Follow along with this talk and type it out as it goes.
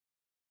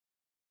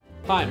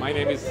Hi, my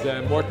name is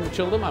Morten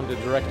Tyldum. I'm the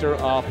director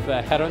of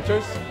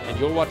Headhunters, and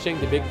you're watching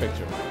The Big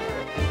Picture.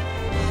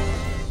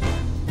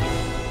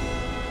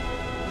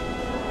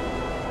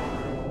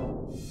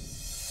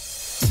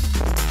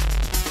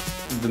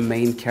 The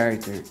main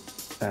character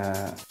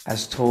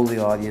has told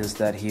the audience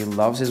that he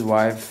loves his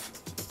wife.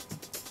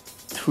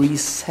 3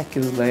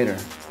 seconds later,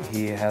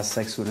 he has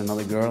sex with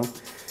another girl.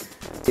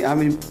 I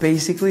mean,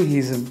 basically,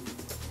 he's a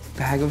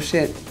bag of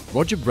shit.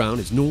 Roger Brown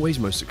is Norway's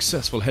most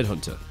successful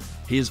headhunter.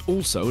 He is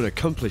also an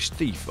accomplished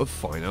thief of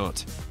fine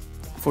art.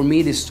 For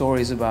me, this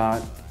story is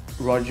about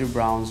Roger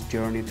Brown's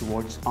journey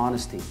towards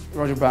honesty.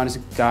 Roger Brown is a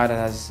guy that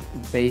has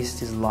based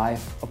his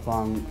life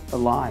upon a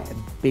lie, a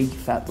big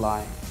fat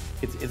lie.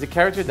 It's a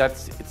character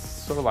it's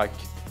sort of like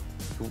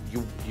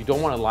you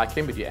don't want to like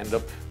him, but you end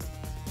up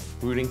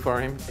rooting for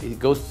him. He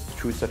goes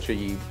through such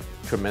a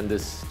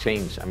tremendous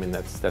change. I mean,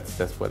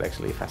 that's what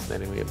actually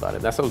fascinated me about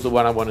it. That's also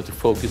what I wanted to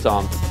focus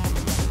on.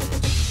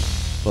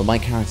 Well, my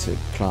character,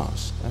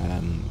 Klaus,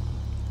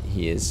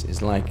 he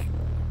is like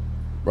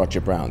Roger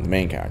Brown, the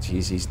main character.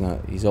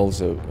 He's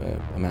also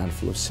a man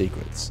full of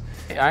secrets.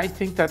 I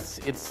think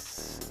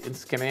in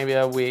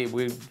Scandinavia we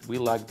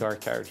like dark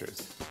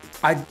characters.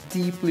 I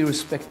deeply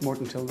respect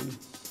Morten Tyldum,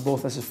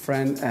 both as a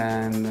friend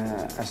and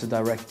as a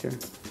director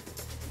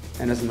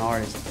and as an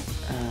artist.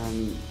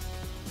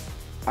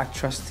 I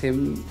trust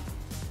him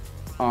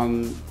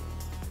on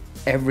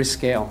every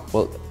scale.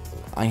 Well,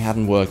 I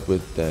hadn't worked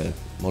with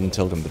Morten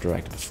Tyldum, the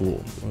director, before.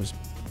 It was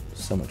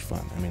so much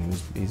fun. I mean,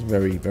 he's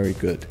very, very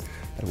good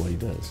at what he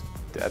does.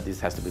 This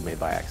has to be made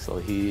by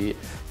Aksel.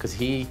 Because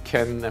he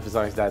can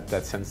emphasize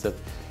that sense of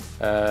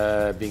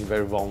being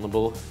very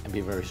vulnerable and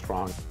be very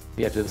strong.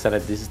 You have to understand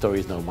that this story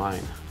is not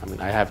mine. I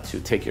mean, I have to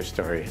take your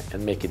story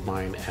and make it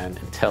mine and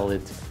tell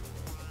it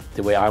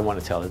the way I want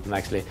to tell it. And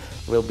actually,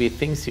 there will be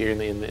things here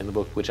in the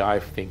book which I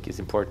think is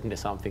important and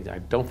something I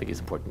don't think is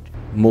important.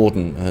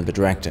 Morten, the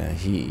director,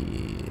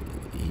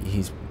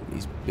 he's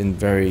been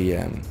very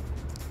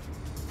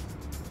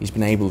he's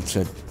been able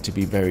to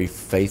be very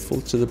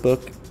faithful to the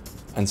book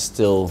and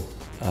still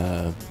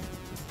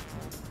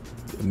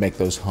make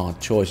those hard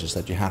choices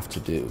that you have to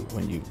do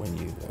when you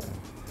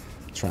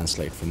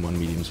translate from one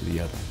medium to the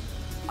other.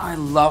 I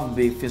love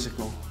being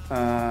physical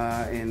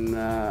in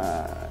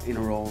a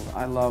role.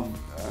 I love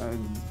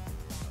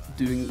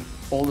doing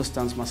all the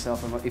stunts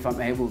myself if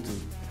I'm able to.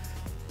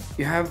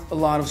 You have a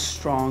lot of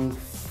strong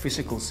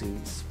physical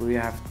scenes where you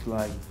have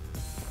to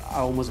I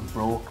almost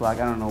broke, I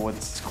don't know what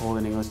it's called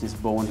in English, this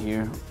bone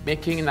here.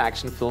 Making an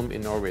action film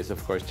in Norway is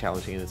of course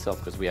challenging in itself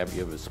because you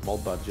have a small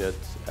budget,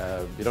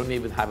 we don't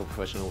even have a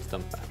professional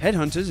stuntman.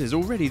 Headhunters is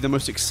already the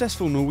most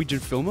successful Norwegian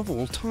film of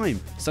all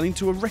time, selling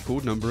to a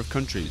record number of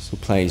countries. Who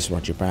plays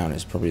Roger Brown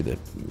is probably the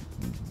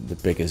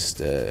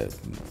biggest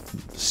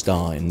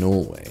star in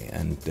Norway,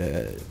 and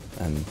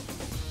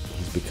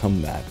he's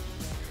become that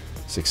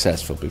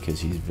successful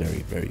because he's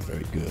very, very,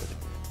 very good.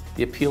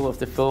 The appeal of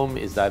the film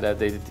is that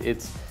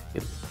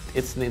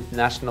it's an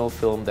international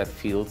film that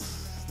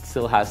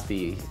still has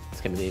the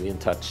Scandinavian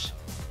touch.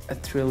 A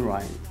thrill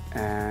ride,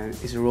 and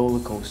it's a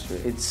roller coaster.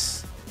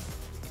 It's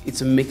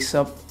a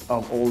mix-up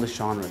of all the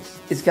genres.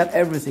 It's got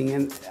everything,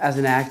 and as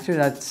an actor,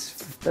 that's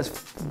the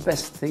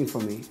best thing for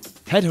me.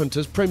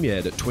 Headhunters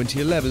premiered at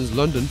 2011's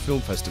London Film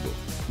Festival.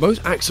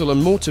 Both Aksel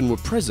and Morten were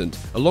present,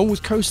 along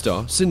with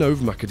co-star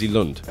Synnove Macody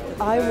Lund.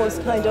 I was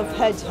kind of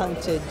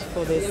headhunted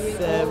for this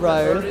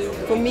role.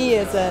 For me,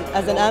 as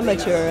an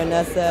amateur and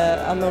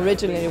I'm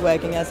originally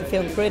working as a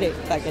film critic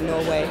back in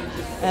Norway.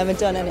 I haven't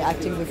done any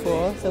acting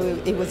before, so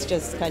it was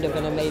just kind of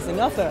an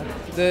amazing offer.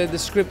 The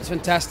script is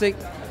fantastic,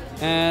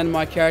 and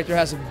my character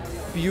has a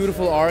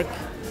beautiful arc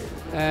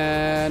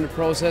and a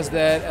process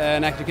that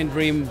an actor can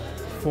dream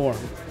for.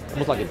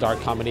 Almost like a dark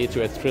comedy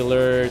to a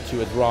thriller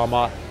to a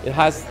drama. It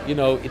has,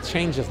 it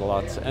changes a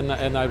lot,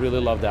 and I really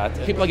love that.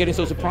 People are getting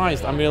so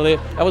surprised.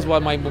 That was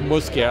what I'm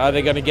most scared. Are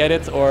they going to get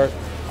it, or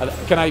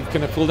can I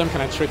fool them?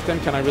 Can I trick them?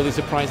 Can I really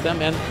surprise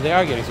them? And they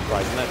are getting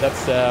surprised, and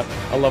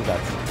I love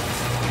that.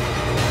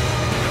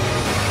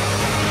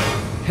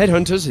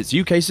 Headhunters hits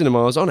UK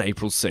cinemas on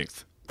April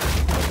 6th.